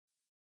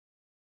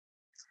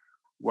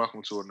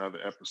Welcome to another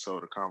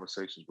episode of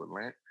Conversations with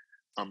Lant.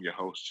 I'm your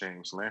host,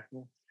 James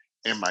Lampton.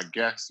 And my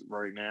guest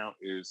right now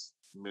is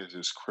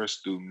Mrs.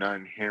 Crystal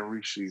Nunn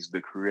Henry. She's the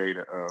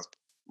creator of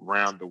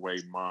Round the Way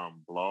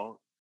Mom blog.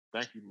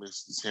 Thank you,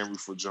 Mrs. Henry,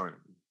 for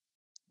joining me.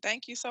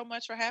 Thank you so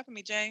much for having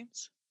me,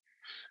 James.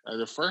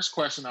 The first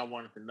question I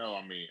wanted to know,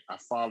 I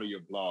follow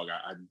your blog.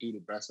 I do the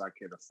best I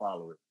can to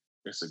follow it.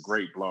 It's a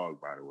great blog,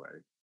 by the way.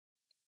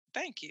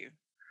 Thank you.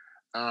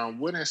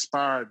 What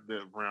inspired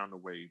the Round the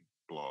Way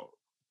blog?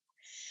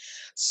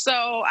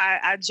 So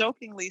I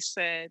jokingly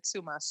said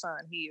to my son,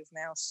 he is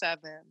now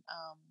 7.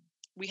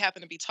 We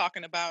happen to be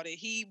talking about it.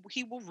 He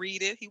will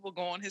read it. He will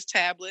go on his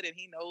tablet and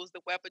he knows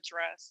the web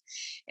address.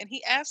 And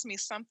he asked me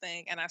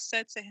something, and I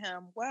said to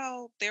him,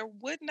 "Well, there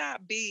would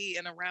not be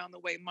an Around the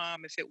Way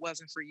Mom if it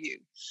wasn't for you."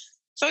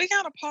 So he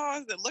kind of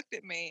paused and looked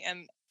at me,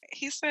 and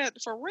he said,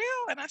 "For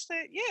real?" And I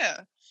said,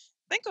 "Yeah.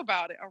 Think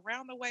about it,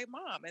 Around the Way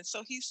Mom." And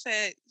so he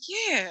said,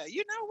 "Yeah,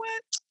 you know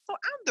what? So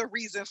I'm the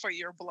reason for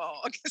your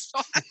blog." So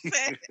I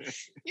said,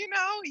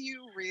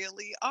 "You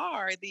really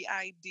are." The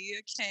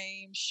idea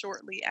came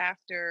shortly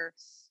after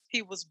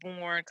he was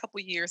born, a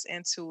couple years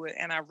into it,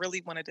 and I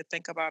really wanted to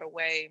think about a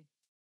way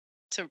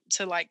to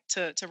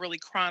really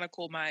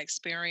chronicle my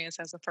experience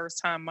as a first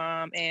time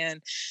mom.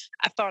 And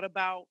I thought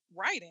about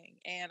writing,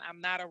 and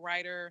I'm not a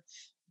writer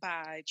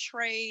by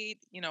trade.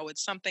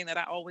 It's something that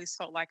I always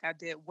felt like I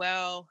did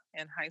well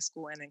in high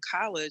school and in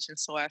college. And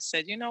so I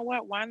said, you know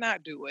what, why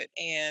not do it?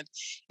 And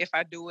if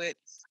I do it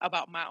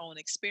about my own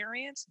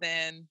experience,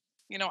 then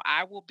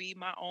I will be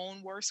my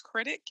own worst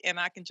critic, and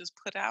I can just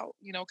put out,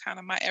 kind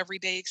of my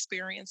everyday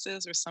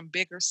experiences or some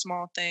big or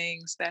small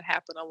things that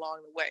happen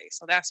along the way.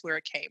 So that's where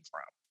it came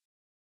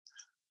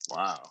from.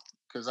 Wow.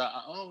 Because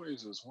I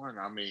always was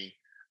wondering.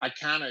 I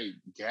kind of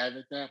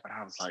gathered that, but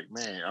I was like,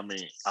 man,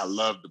 I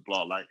love the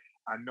blog. Like,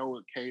 I know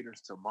it caters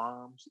to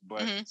moms,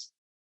 but Mhm.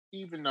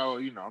 even though,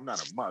 I'm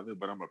not a mother,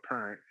 but I'm a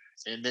parent,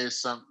 and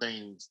there's some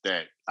things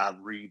that I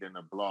read in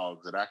the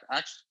blogs that I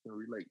actually can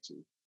relate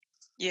to.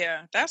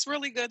 Yeah, that's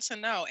really good to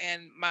know.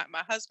 And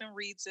my husband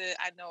reads it.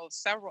 I know of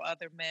several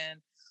other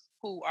men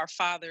who are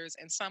fathers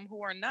and some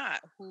who are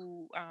not,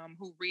 who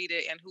read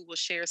it and who will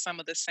share some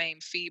of the same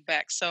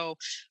feedback. So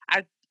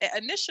I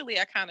initially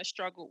I kind of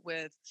struggled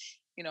with,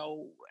 you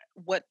know,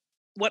 what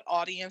what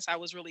audience I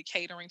was really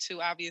catering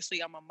to.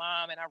 Obviously, I'm a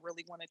mom and I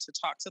really wanted to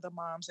talk to the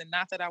moms, and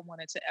not that I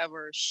wanted to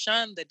ever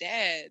shun the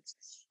dads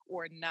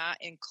or not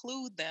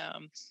include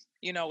them.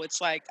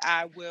 It's like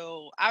I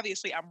will,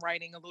 obviously I'm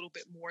writing a little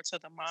bit more to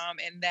the mom,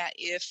 and that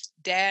if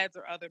dads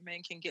or other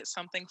men can get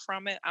something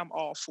from it, I'm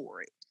all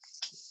for it.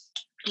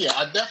 Yeah,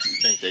 I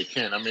definitely think they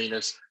can.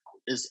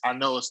 It's I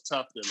know it's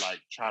tough to like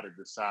try to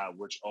decide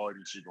which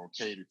audience you're gonna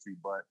cater to,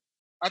 but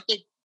I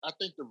think I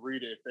think the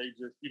reader, if they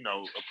just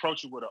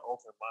approach it with an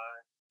open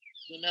mind,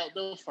 then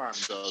they'll find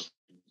themselves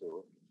into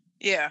it.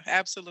 Yeah,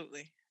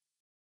 absolutely.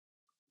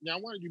 Now,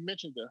 I wanted you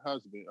mentioned the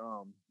husband.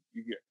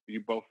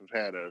 You both have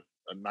had a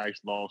nice,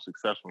 long,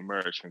 successful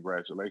marriage.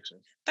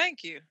 Congratulations.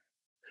 Thank you.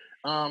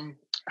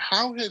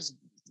 How has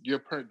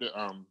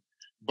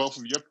both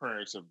of your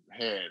parents have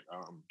had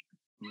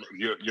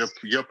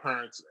your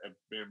parents have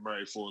been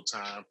married full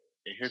time,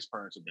 and his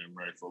parents have been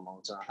married for a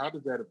long time. How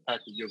does that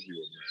impact your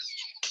view of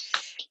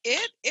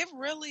It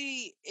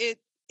really it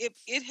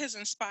has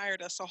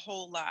inspired us a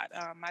whole lot.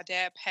 My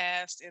dad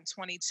passed in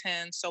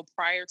 2010, so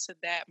prior to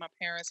that, my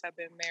parents have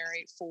been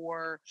married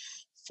for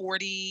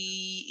 40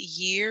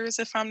 years,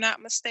 if I'm not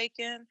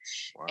mistaken.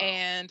 marriage? Wow.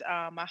 And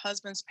my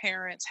husband's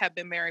parents have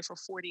been married for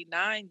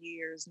 49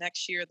 years.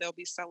 Next year, they'll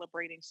be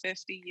celebrating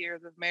 50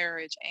 years of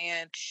marriage,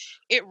 and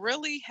it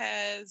really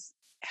has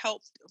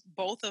helped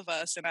both of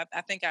us. And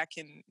I think I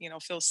can,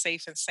 feel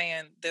safe in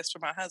saying this for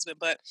my husband,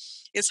 but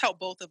it's helped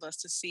both of us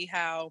to see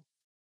how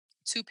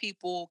two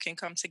people can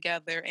come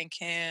together and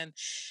can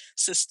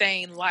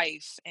sustain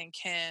life and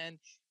can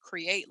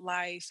create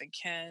life and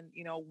can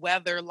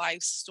weather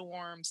life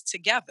storms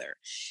together.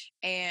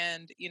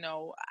 And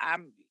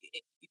I'm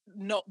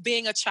no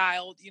being a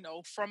child,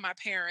 from my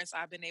parents,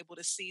 I've been able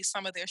to see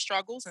some of their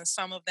struggles, and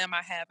some of them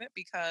I haven't,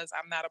 because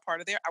I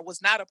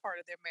was not a part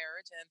of their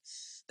marriage. And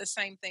the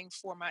same thing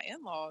for my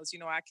in-laws.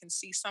 I can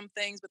see some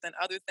things, but then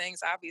other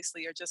things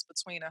obviously are just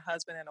between a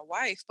husband and a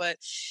wife. But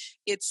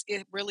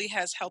it really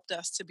has helped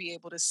us to be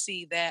able to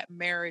see that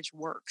marriage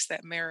works,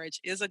 that marriage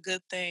is a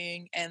good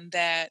thing, and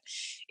that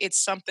it's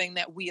something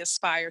that we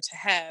aspire to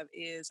have,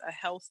 is a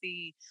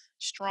healthy,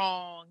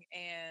 strong,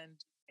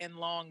 and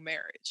long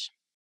marriage.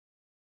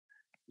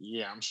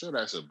 Yeah, I'm sure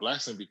that's a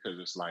blessing because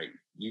it's like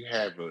you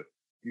have a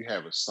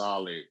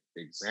solid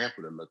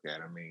example to look at.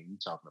 You're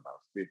talking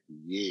about 50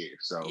 years,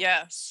 so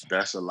Yes.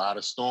 that's a lot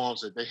of storms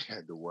that they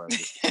had to weather.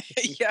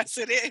 Yes,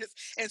 it is.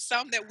 And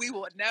some that we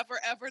will never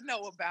ever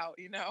know about.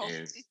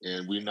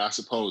 And we're not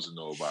supposed to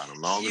know about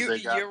them. Long as You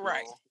they got you're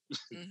right. flow.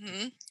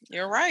 Mhm.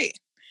 You're right.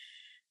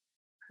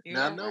 You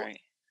Now are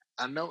right.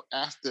 I know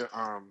after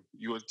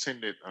you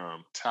attended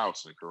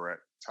Towson,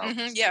 correct? Towson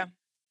Mhm. Yeah. State.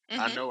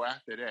 I Mhm. know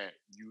after that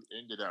you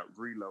ended up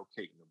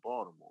relocating to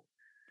Baltimore.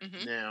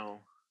 Mhm.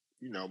 Now,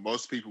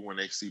 most people when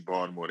they see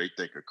Baltimore, they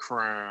think of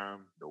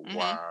crime, the Hmm.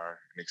 wire,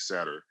 and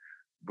etc.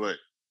 But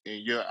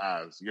in your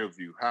eyes, your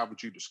view, how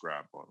would you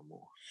describe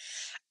Baltimore?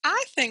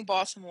 I think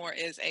Baltimore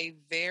is a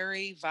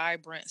very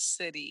vibrant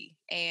city,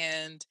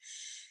 and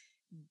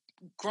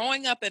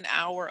growing up an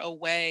hour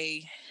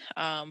away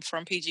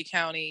from PG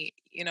County,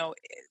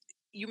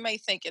 you may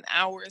think an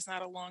hour is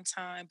not a long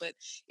time, but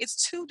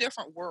it's two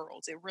different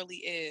worlds. It really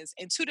is,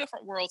 and two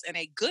different worlds in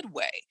a good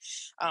way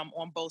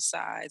on both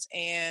sides.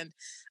 And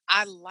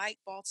I like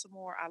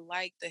Baltimore. I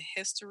like the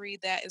history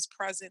that is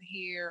present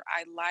here.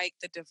 I like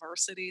the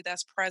diversity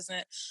that's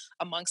present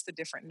amongst the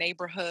different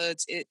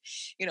neighborhoods.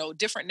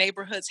 Different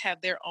neighborhoods have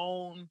their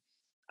own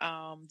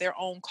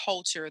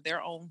culture,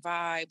 their own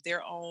vibe,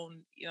 their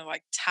own,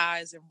 like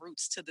ties and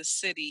roots to the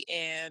city.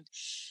 And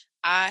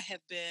I have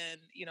been,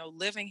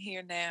 living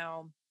here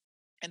now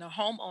and a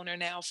homeowner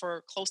now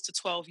for close to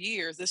 12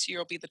 years. This year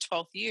will be the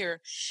 12th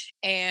year.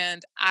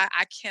 And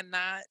I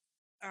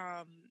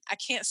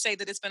can't say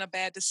that it's been a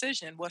bad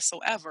decision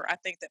whatsoever. I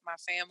think that my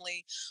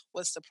family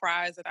was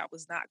surprised that I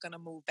was not going to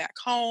move back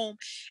home.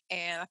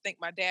 And I think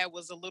my dad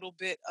was a little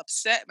bit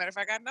upset. Matter of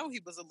fact, I know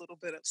he was a little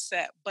bit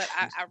upset, but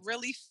I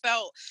really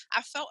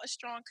I felt a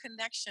strong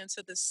connection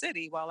to the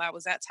city. While I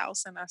was at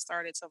Towson, I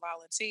started to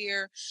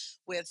volunteer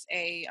with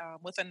a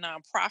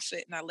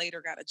nonprofit, and I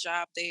later got a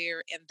job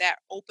there, and that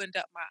opened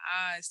up my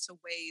eyes to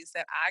ways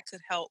that I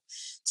could help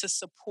to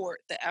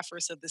support the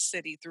efforts of the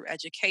city through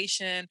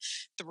education,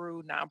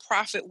 through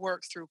nonprofit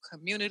work, through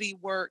community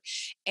work,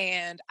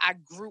 and I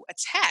grew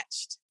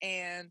attached.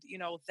 And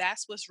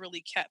that's what's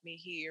really kept me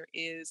here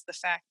is the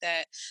fact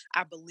that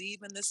I believe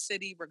in the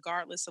city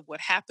regardless of what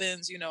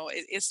happens.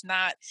 It's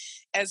not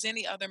as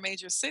any other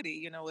major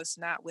city. It's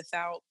not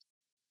without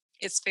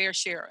its fair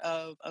share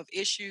of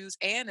issues,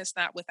 and it's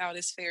not without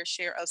its fair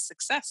share of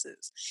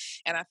successes.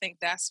 And I think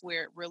that's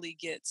where it really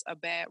gets a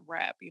bad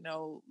rap.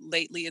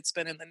 Lately it's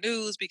been in the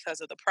news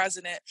because of the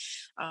president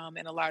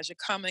and Elijah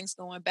Cummings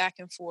going back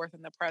and forth,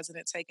 and the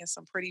president taking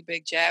some pretty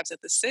big jabs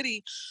at the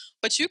city.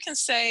 But you can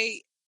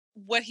say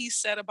what he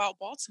said about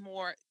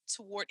Baltimore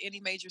toward any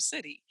major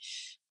city.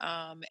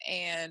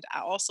 And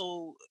I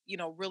also,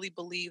 really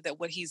believe that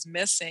what he's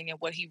missing and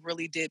what he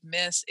really did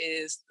miss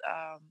is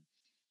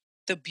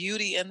the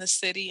beauty in the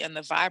city and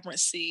the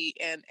vibrancy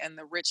and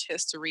the rich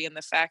history, and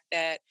the fact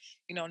that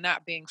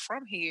not being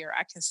from here,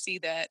 I can see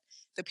that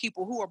the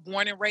people who are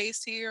born and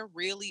raised here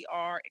really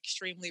are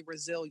extremely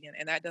resilient,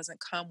 and that doesn't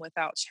come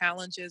without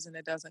challenges, and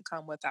it doesn't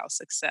come without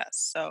success.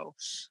 So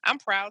I'm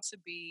proud to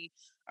be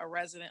a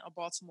resident of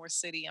Baltimore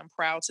City. I'm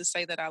proud to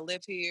say that I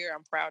live here.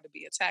 I'm proud to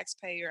be a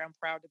taxpayer. I'm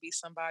proud to be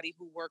somebody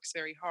who works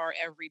very hard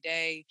every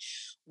day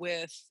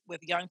with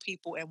young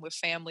people and with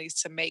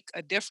families to make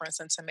a difference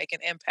and to make an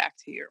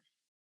impact here.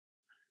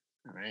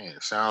 Man,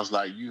 it sounds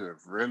like you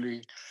have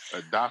really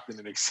adopted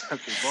and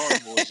accepted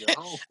Baltimore as your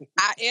home.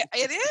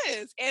 It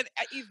is, and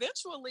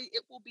eventually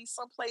it will be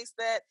someplace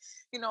that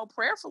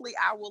prayerfully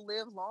I will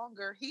live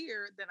longer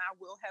here than I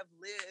will have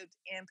lived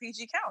in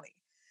PG County.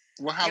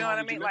 Well, how You know what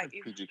long I did you mean? live Like,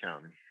 in PG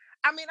County?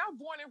 I mean, I was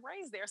born and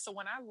raised there. So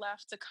when I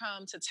left to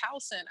come to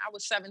Towson, I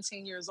was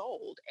 17 years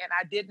old, and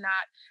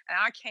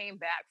I came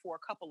back for a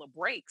couple of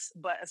breaks,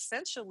 but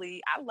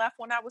essentially I left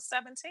when I was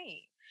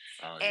 17.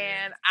 Oh yeah,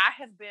 And I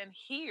have been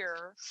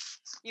here,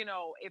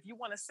 if you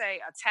want to say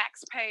a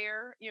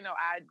taxpayer,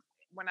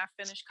 when I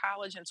finished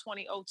college in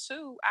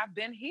 2002, I've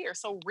been here.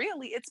 So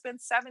really, it's been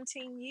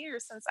 17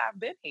 years since I've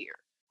been here.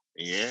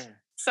 yeah.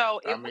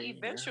 So I it will mean, yeah.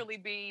 eventually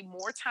be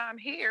more time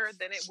here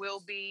than it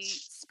will be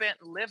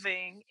spent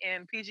living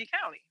in PG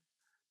County.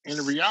 And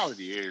the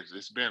reality is,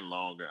 it's been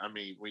longer. I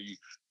mean,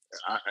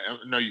 I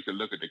know you can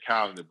look at the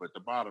calendar, but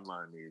the bottom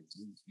line is,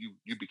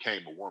 you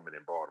became a woman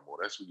in Baltimore.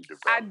 That's what you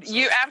developed.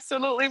 You So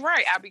absolutely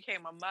right. I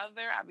became a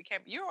mother.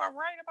 You are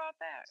right about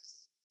that.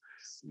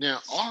 now,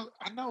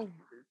 I know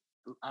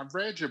I've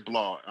read your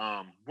blog.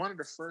 One of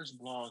the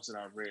first blogs that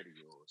I read of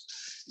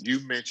yours,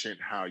 you mentioned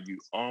how you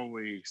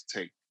always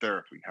take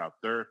therapy, how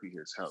therapy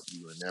has helped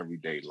you in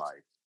everyday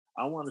life.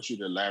 I wanted you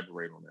to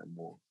elaborate on that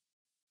more.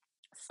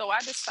 So I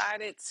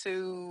decided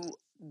to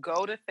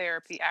go to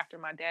therapy after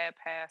my dad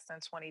passed in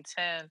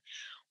 2010,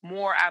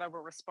 more out of a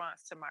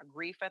response to my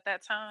grief at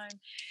that time.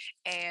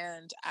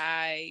 And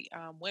I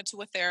went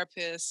to a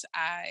therapist.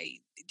 I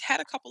had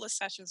a couple of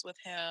sessions with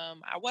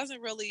him. I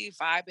wasn't really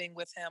vibing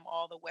with him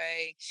all the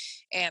way,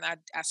 and I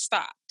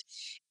stopped.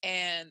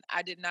 And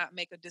I did not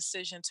make a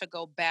decision to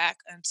go back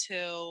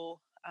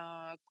until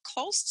I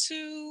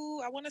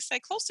want to say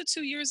close to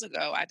 2 years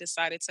ago. I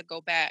decided to go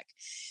back,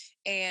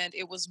 and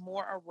it was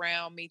more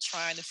around me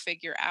trying to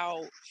figure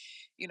out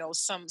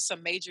some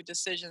major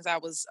decisions I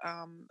was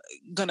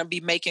going to be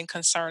making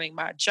concerning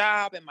my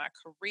job and my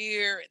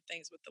career and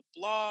things with the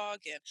blog.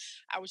 And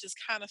I was just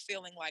kind of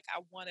feeling like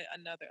I wanted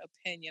another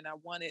opinion. I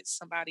wanted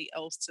somebody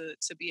else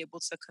to be able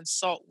to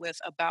consult with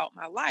about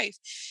my life.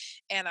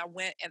 And I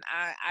went, and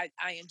I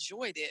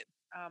enjoyed it.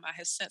 I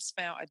have since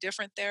found a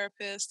different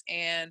therapist,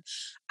 and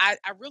I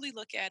really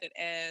look at it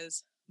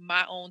as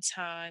my own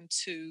time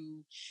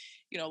to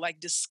like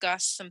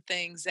discuss some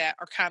things that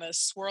are kind of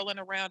swirling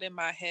around in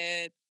my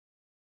head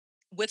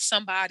with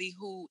somebody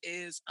who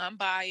is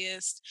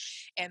unbiased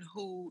and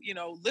who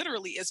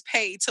literally is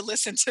paid to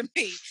listen to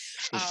me,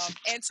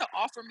 and to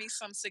offer me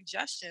some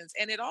suggestions.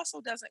 And it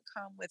also doesn't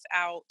come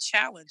without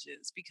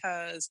challenges,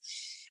 because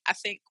I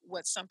think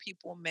what some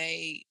people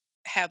may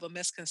have a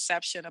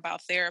misconception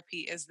about therapy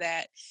is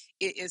that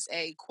it is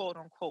a quote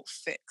unquote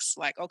fix.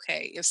 Like,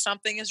 okay, if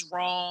something is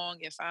wrong,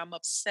 if I'm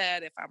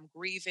upset, if I'm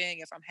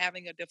grieving, if I'm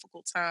having a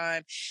difficult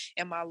time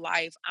in my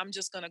life, I'm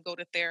just going to go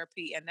to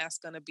therapy and that's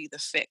going to be the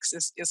fix.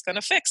 It's going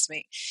to fix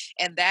me.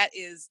 And that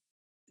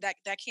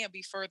can't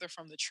be further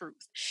from the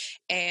truth.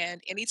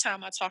 And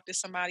anytime I talk to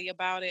somebody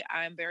about it,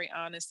 I am very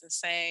honest in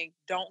saying,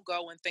 don't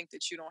go and think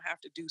that you don't have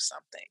to do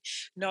something.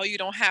 No, you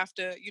don't have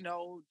to,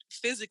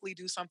 physically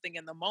do something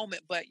in the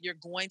moment, but you're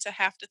going to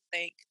have to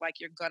think, like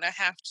you're going to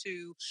have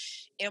to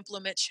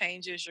implement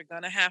changes. You're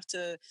going to have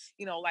to,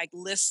 like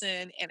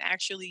listen and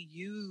actually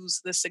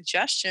use the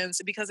suggestions,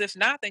 because if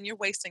not, then you're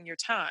wasting your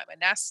time.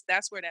 And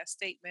that's where that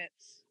statement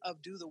of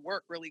do the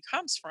work really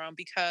comes from.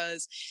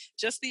 Because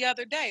just the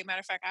other day, matter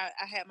of fact,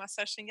 I had my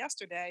session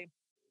yesterday,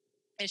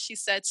 and she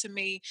said to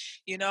me,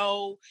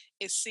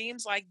 it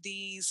seems like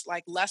these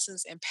like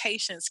lessons and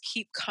patience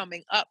keep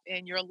coming up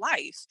in your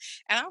life.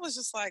 And I was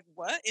just like,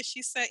 what? And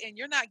she said, and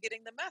you're not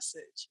getting the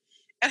message.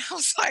 And I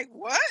was like,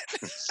 what?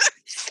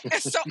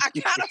 And so I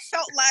kind of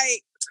felt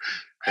like,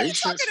 are you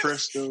Patience, talking to?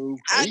 Crystal.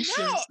 I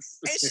know.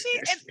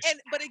 Patience. And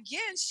but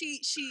again,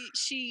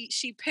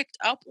 she picked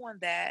up on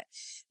that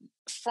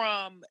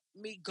from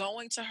me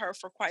going to her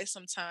for quite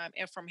some time,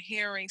 and from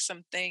hearing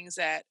some things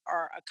that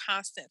are a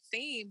constant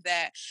theme,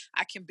 that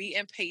I can be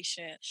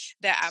impatient,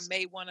 that I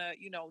may want to,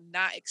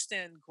 not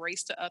extend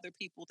grace to other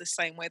people the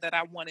same way that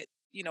I want it,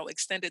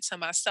 extended to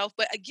myself.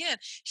 But again,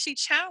 she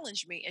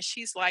challenged me, and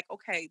she's like,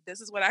 okay,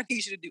 this is what I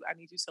need you to do. I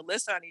need you to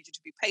listen. I need you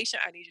to be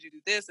patient. I need you to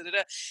do this. Da, da,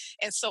 da.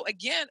 And so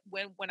again,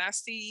 when I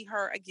see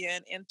her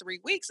again in 3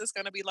 weeks, it's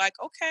going to be like,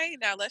 okay,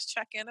 now let's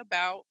check in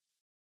about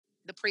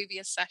the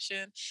previous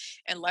session,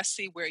 and let's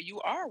see where you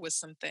are with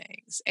some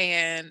things.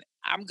 And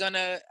I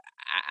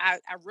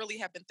really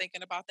have been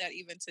thinking about that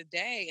even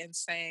today, and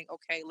saying,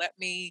 okay, let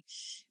me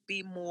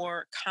be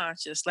more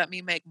conscious. Let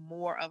me make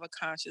more of a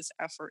conscious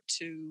effort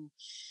to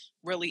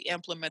really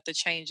implement the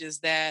changes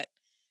that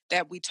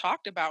we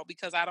talked about,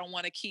 because I don't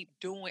want to keep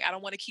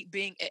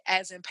being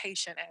as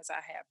impatient as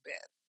I have been.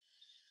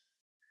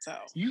 So,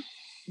 You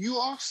you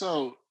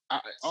also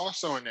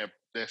also in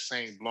that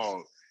same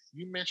blog,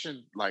 you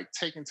mentioned like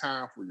taking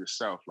time for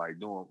yourself, like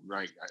doing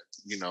like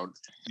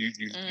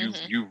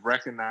you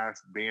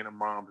recognize being a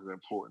mom is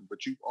important,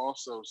 but you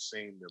also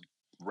seem to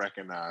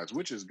recognize,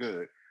 which is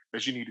good,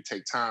 that you need to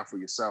take time for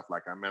yourself.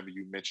 Like I remember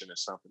you mentioning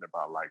something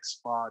about like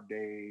spa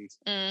days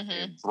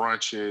mhm. and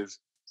brunches.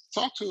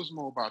 Talk to us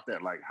more about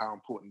that, like how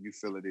important you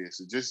feel it is.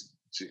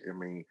 So I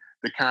mean,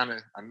 the kind of,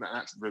 I'm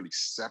not really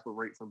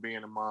separate from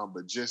being a mom,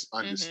 but just Mhm.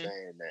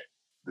 understand that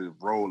the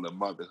role of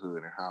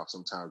motherhood and how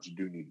sometimes you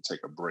do need to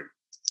take a break.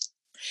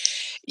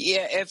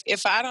 Yeah,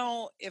 if I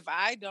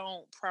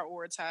don't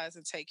prioritize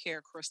and take care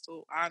of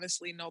Crystal,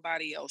 honestly,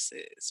 nobody else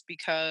is.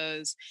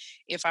 Because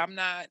if I'm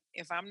not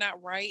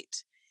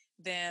right,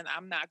 then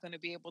I'm not going to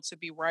be able to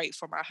be right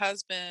for my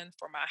husband,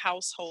 for my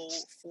household,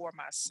 for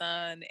my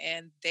son,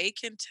 and they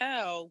can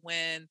tell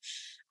when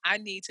I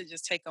need to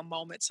just take a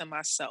moment to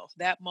myself.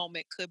 That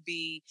moment could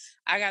be,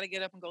 I got to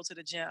get up and go to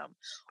the gym.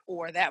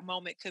 Or that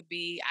moment could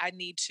be, I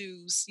need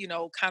to,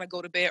 kind of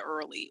go to bed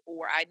early.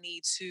 Or I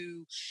need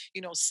to,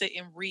 sit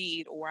and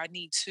read. Or I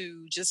need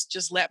to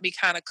just let me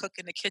kind of cook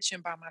in the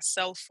kitchen by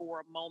myself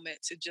for a moment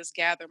to just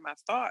gather my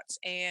thoughts.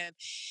 And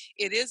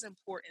it is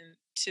important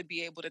to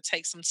be able to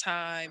take some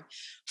time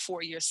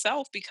for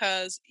yourself,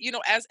 because,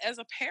 as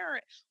a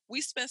parent, we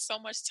spend so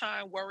much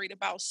time worried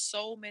about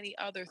so many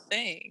other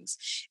things.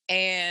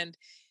 And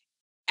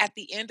at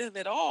the end of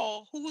it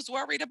all, who's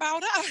worried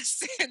about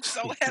us? And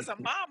so as a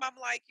mom, I'm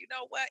like, you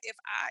know what? If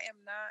I am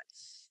not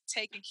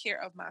taking care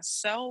of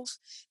myself,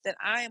 then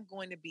I am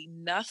going to be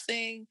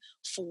nothing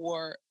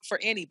for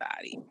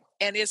anybody.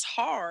 And it's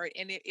hard,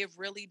 and it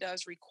really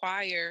does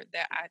require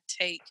that I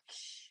take,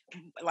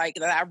 like,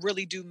 that I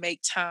really do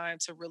make time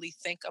to really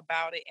think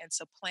about it and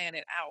to plan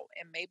it out.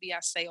 And maybe I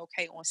say,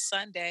 okay, on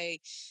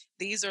Sunday,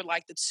 these are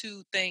like the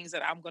two things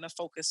that I'm going to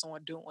focus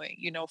on doing,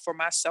 for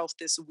myself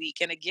this week.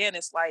 And again,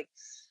 it's like,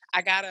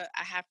 I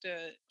have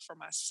to, for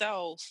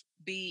myself,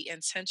 be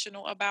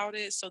intentional about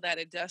it, so that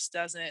it just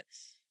doesn't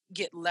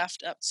get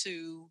left up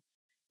to,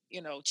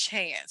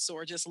 chance,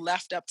 or just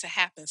left up to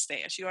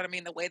happenstance. You know what I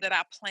mean? The way that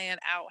I plan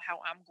out how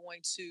I'm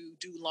going to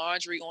do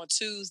laundry on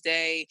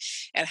Tuesday,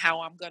 and how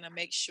I'm going to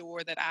make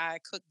sure that I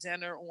cook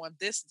dinner on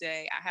this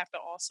day, I have to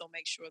also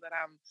make sure that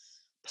I'm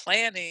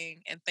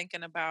planning and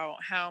thinking about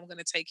how I'm going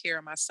to take care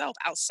of myself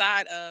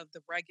outside of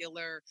the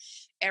regular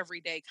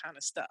everyday kind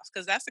of stuff.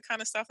 Because that's the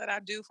kind of stuff that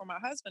I do for my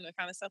husband, the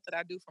kind of stuff that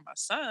I do for my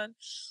son.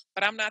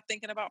 But I'm not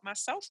thinking about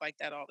myself like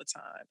that all the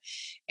time.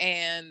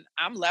 And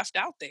I'm left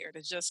out there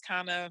to just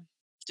kind of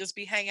just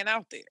be hanging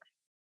out there.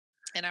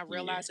 And I Yeah.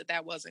 realized that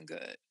that wasn't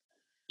good.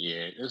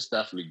 Yeah, it's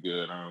definitely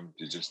good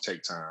to just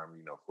take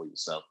time, for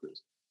yourself.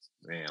 Because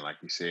man, like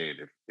you said,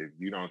 if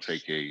you don't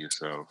take care of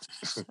yourself,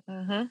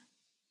 Mm-hmm.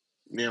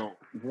 now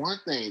one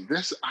thing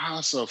this I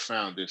also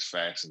found this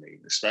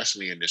fascinating,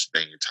 especially in this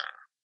day and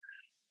time.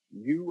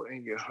 You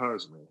and your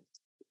husband,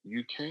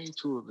 you came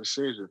to a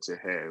decision to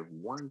have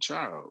one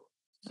child.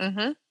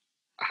 Mm-hmm.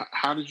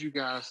 How did you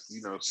guys,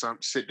 some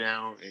sit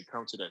down and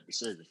come to that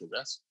decision? Because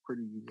that's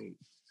pretty unique.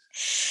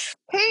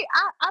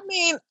 I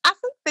mean, I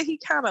think that he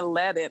kind of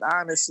let it.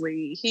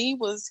 Honestly, he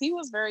was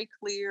very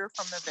clear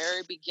from the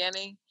very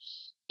beginning,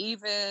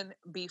 even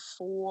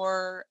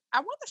before, I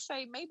want to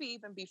say maybe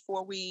even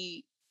before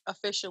we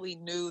officially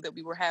knew that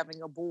we were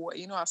having a boy.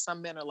 You know how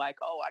some men are like,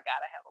 "Oh, I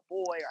gotta have a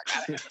boy or I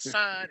gotta have a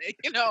son." And,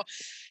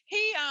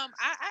 he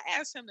I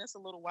asked him this a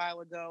little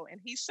while ago,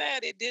 and he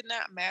said it did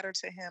not matter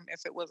to him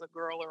if it was a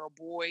girl or a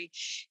boy.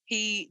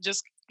 He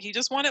just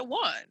wanted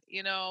one,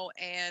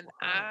 and Wow.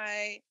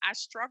 I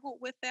struggled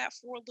with that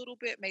for a little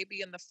bit,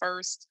 maybe in the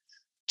first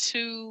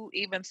 2,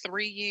 even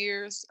 3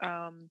 years,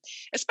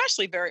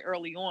 especially very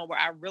early on, where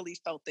I really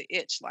felt the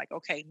itch, like,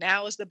 okay,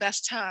 now is the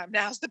best time.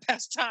 Now's the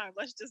best time.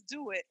 Let's just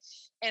do it.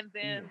 And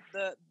Yeah.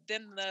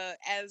 then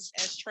as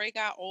Trey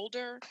got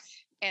older,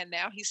 and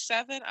now he's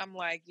 7, I'm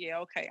like, yeah,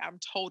 okay, I'm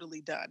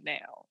totally done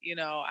now.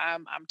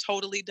 I'm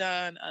totally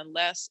done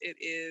unless it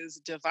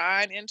is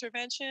divine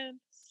intervention.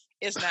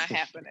 It's not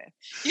happening.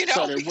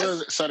 So there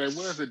Because was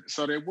a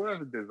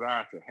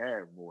desire to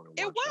have more than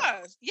it one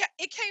child. was. Yeah,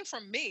 it came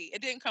from me.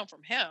 It didn't come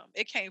from him.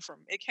 It came from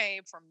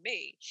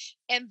me.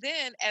 And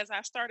then as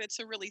I started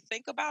to really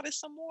think about it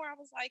some more, I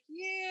was like,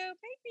 yeah,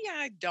 maybe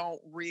I don't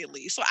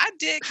really. So I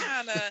did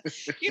kind of,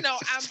 and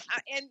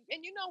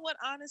you know what,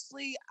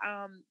 honestly,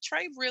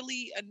 Trey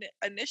really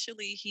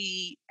initially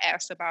he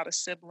asked about a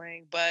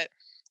sibling, but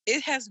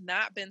it has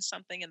not been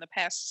something in the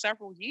past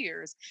several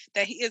years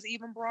that he has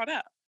even brought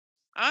up.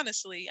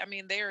 Honestly, I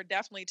mean, there are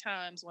definitely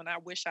times when I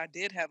wish I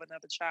did have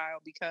another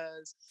child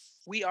because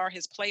we are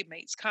his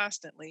playmates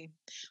constantly.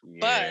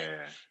 But,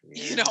 Yeah,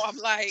 yeah. I'm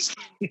like,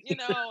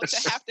 to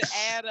have to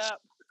add up,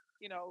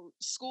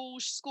 school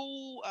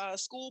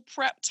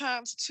prep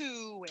times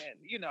two, and,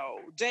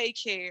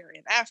 daycare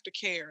and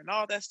aftercare and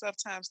all that stuff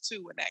times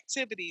two, and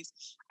activities.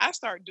 I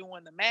start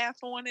doing the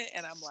math on it,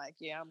 and I'm like,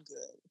 yeah, I'm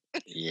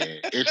good.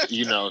 Yeah,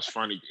 it's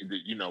funny.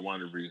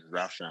 One of the reasons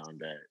I found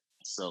that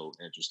so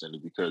interesting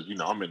is because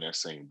I'm in that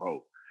same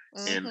boat,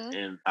 Mhm.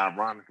 and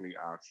ironically,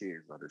 our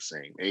kids are the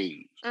same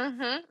age.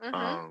 Mhm.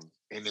 Mhm.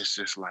 And it's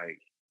just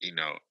like you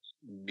know,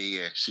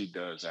 Nia, she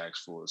does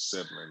ask for a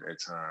sibling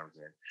at times,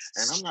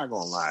 and I'm not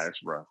gonna lie,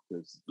 it's rough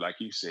because, like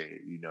you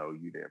said, you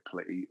their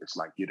play. It's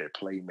like you're their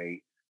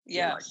playmate.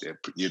 Yes.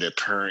 You're their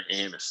parent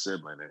and a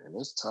sibling, and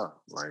it's tough.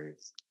 Like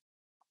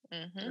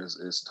Mhm.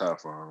 it's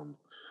tough.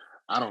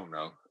 I don't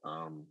know.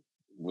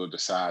 We'll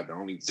decide. The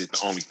only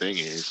thing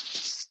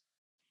is,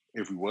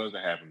 if we was to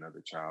have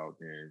another child,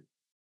 then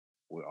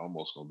we're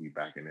almost gonna be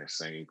back in that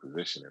same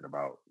position in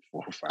about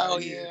 4 or 5 Oh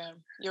years. yeah,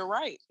 you're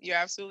right. You're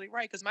absolutely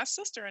right. Because my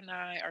sister and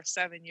I are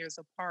 7 years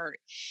apart,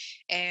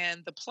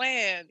 and the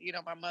plan,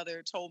 my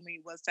mother told me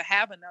was to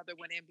have another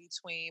one in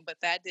between, but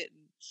that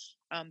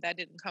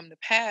didn't come to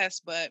pass.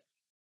 But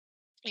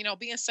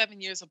being 7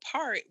 years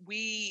apart,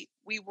 we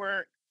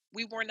were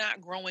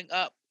not growing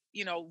up,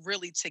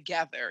 really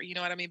together. You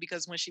know what I mean?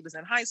 Because when she was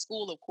in high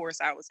school, of course,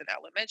 I was in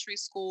elementary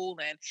school,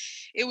 and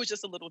it was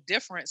just a little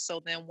different.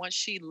 So then once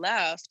she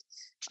left,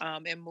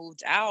 and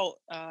moved out,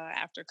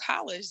 after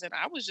college, then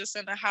I was just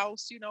in the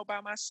house,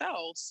 by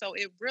myself. So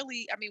it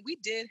really, I mean, we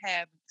did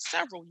have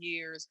several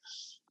years,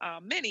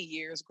 many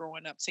years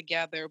growing up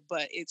together,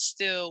 but it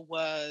still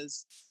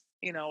was,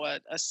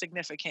 a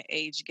significant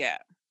age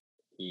gap.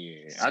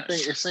 Yeah, I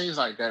think it seems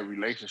like that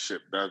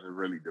relationship doesn't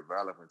really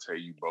develop until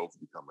you both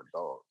become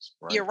adults,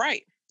 You're right?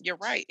 right. You're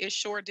right. It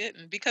sure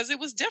didn't, because it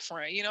was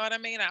different. You know what I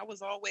mean? I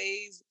was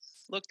always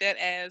looked at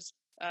as,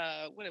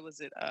 what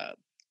was it?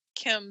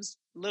 Kim's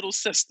little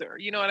sister.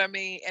 You know what I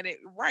mean? And it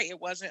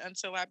wasn't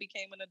until I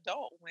became an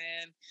adult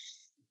when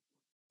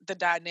the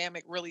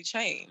dynamic really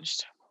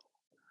changed.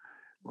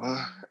 Well,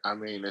 Mhm. I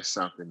mean, it's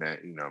something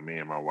that me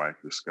and my wife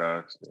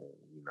discussed, and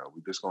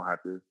we just gonna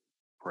have to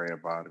pray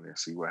about it and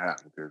see what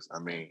happens. Because I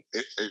Mm. mean,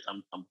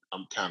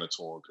 I'm kind of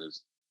torn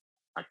because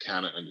I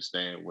kind of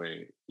understand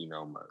where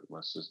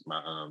my sister,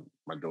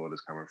 my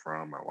daughter's coming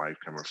from, my wife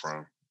coming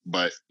from,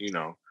 but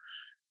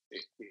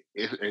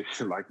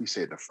it's like you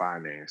said, the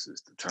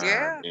finances, the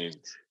time, Yeah.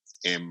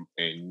 and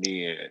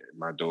Nia,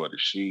 my daughter,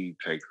 she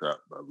takes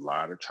up a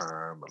lot of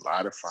time, a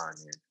lot of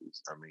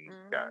finances. I mean,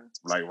 got Mhm.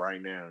 like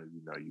right now,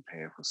 you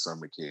paying for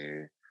summer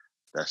care.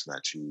 That's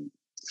not cheap.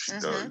 She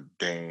does Mhm.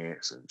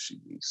 dance and she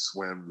needs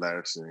swim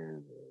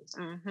lessons.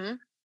 Mhm.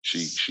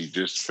 She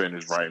just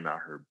finished writing out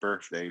her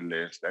birthday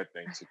list. That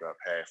thing took up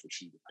half a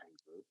sheet of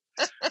paper.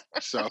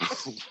 So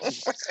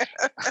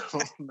I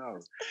don't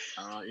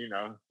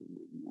know.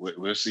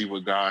 We'll see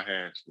what God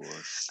has for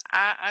us.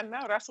 I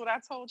know. That's what I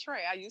told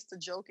Trey. I used to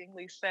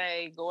jokingly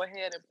say, "Go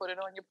ahead and put it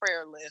on your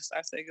prayer list."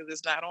 I say, "Because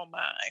it's not on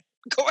mine.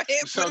 Go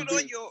ahead, put So it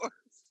on yours."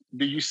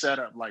 do you set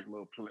up like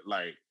little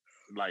like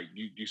like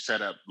you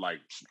set up like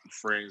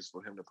friends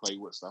for him to play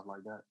with, stuff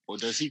like that, or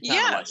does he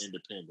kind of like Yes.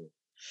 independent?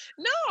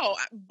 No,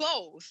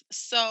 both.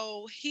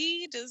 So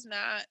he does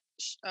not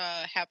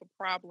have a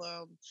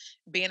problem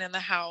being in the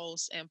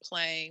house and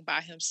playing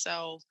by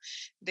himself.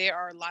 There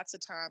are lots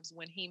of times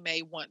when he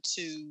may want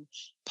to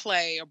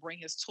play or bring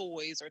his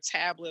toys or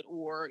tablet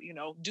or,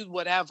 do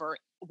whatever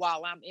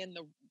while I'm in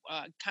the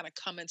kind of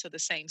come into the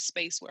same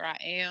space where I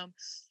am.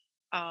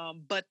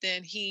 But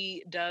then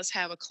he does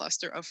have a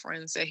cluster of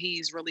friends that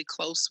he's really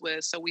close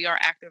with. So we are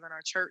active in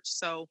our church.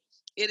 So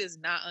it is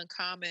not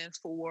uncommon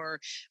for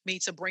me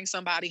to bring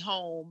somebody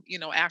home,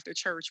 after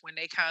church when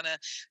they kind of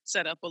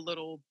set up a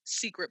little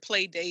secret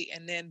play date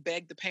and then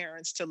beg the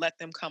parents to let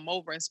them come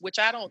over, which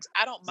I don't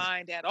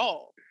mind at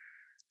all.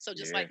 So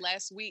just Yeah. like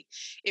last week,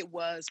 it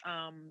was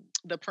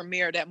the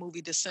premiere of that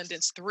movie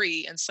Descendants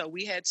 3. And so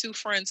we had two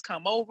friends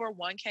come over.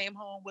 One came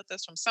home with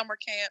us from summer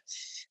camp.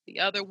 The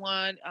other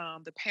one,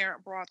 the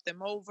parent brought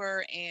them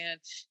over and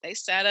they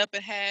sat up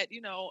and had,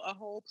 a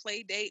whole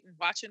play date and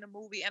watching a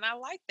movie. And I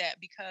like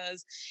that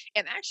because,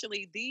 and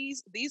actually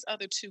these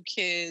other two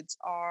kids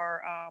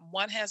are,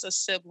 one has a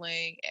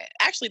sibling.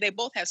 Actually, they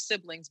both have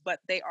siblings, but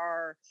they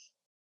are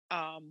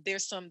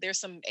there's some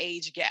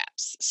age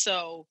gaps,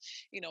 so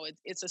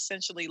it's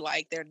essentially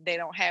like they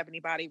don't have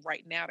anybody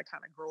right now to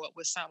kind of grow up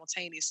with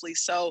simultaneously,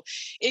 so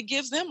it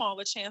gives them all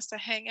a chance to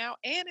hang out,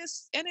 and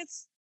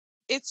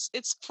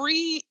it's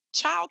free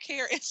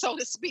childcare, so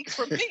to speak,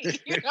 for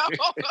me,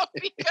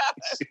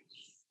 because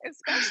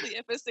especially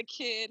if it's a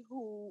kid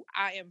who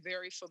I am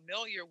very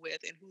familiar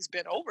with and who's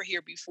been over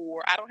here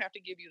before. I don't have to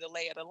give you the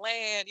lay of the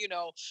land,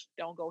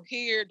 don't go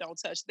here, don't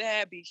touch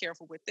that, be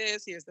careful with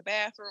this, here's the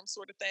bathroom,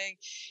 sort of thing.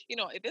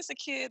 If it's a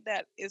kid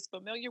that is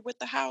familiar with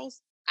the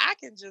house, I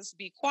can just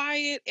be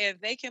quiet and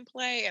they can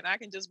play and I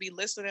can just be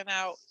listening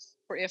out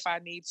for if I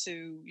need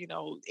to,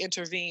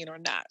 intervene or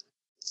not.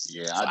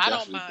 Yeah, So I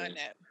don't mind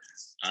that.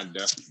 I've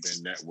definitely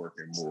been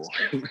networking more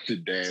with the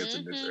dads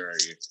in this Mhm.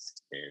 area,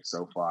 and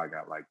so far I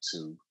got like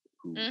two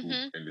who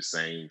Mhm. in the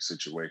same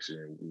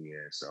situation we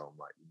in. So I'm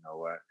like, you know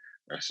what?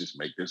 Let's just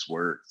make this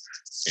work,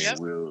 and Yep.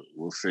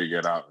 we'll figure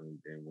it out.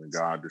 And when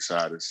God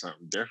decided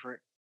something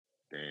different,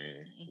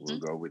 then we'll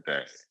Mhm. go with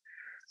that.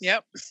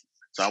 Yep.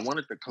 So I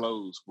wanted to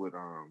close with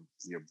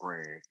your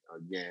brand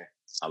again.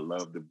 I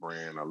love the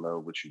brand. I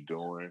love what you're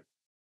doing.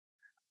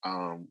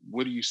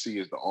 What do you see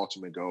as the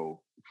ultimate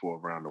goal for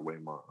Around the Way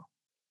Mom?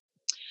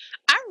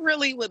 I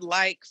really would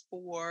like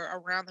for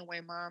Around the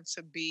Way Mom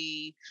to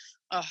be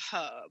a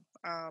hub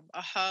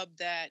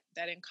that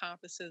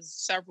encompasses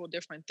several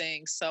different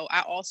things. So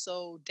I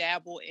also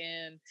dabble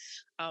in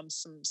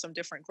some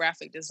different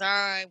graphic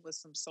design with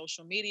some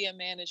social media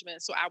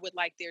management. So I would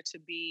like there to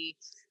be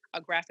a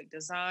graphic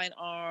design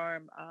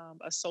arm,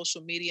 a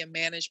social media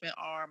management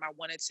arm. I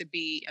want it to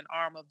be an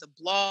arm of the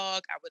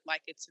blog. I would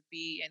like it to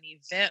be an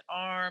event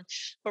arm,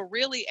 but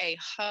really a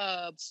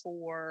hub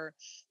for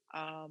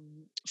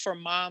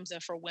moms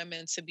and for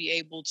women to be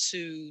able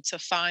to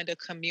find a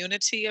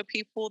community of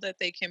people that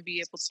they can be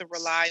able to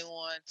rely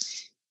on,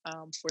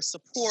 for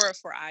support,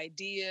 for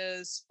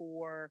ideas,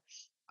 for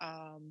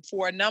a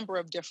number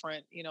of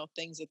different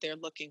things that they're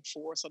looking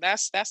for. So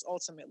that's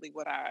ultimately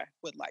what I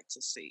would like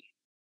to see.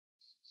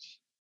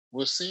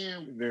 Well,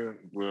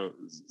 well,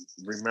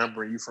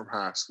 remembering you from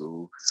high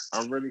school,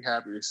 I'm really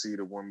happy to see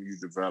the woman you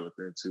developed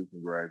into.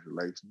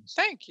 Congratulations.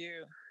 Thank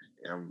you.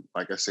 And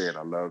like I said,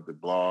 I love the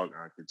blog.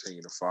 I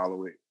continue to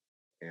follow it.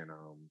 And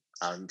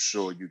I'm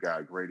sure you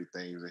got greater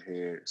things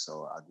ahead.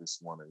 So I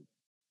just want to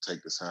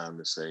take the time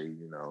to say,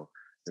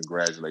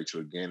 congratulate you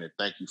again. And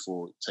thank you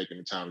for taking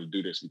the time to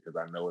do this because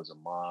I know as a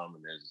mom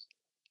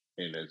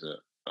and as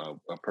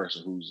a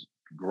person who's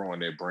growing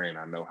their brand,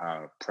 I know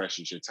how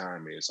precious your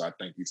time is. So I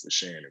thank you for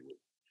sharing it with me.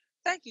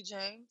 Thank you,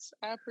 James.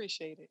 I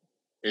appreciate it.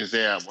 Is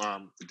there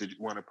did you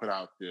want to put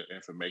out the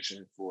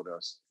information for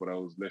those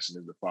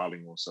listeners to follow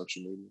you on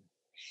social media?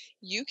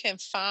 You can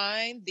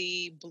find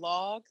the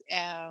blog,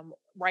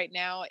 right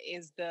now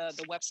is the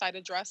website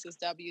address is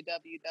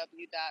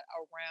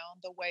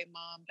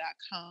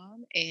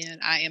www.aroundthewaymom.com,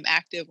 and I am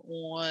active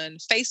on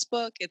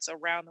Facebook. It's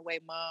Around the Way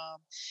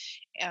Mom,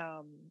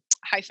 um,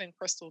 hyphen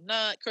Crystal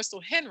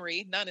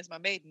Henry. Nunn is my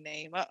maiden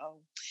name.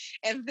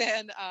 And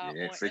then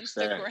Yeah, on fix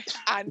that. Instagram,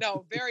 I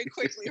know very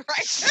quickly,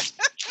 right?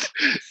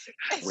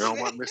 And We don't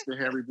then want Mr.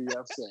 Henry be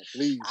upset.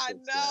 Please I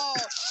fix that. know.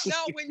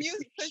 No, when you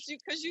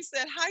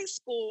said high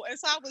school, and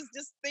so I was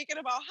just thinking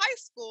about high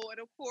school, and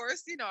of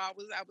course, I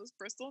was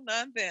Crystal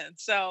Nunn then.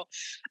 So,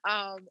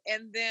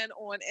 and then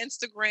on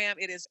Instagram,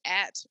 it is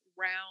at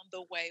Round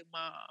the Way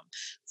Mom.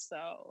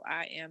 So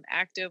I am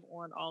active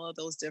on all of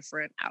those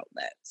different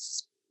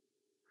outlets.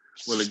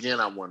 Well, again,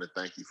 I want to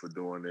thank you for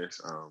doing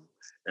this.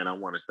 And I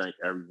want to thank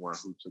everyone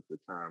who took the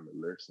time to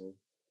listen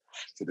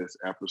to this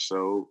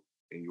episode.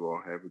 And you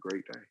all have a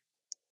great day.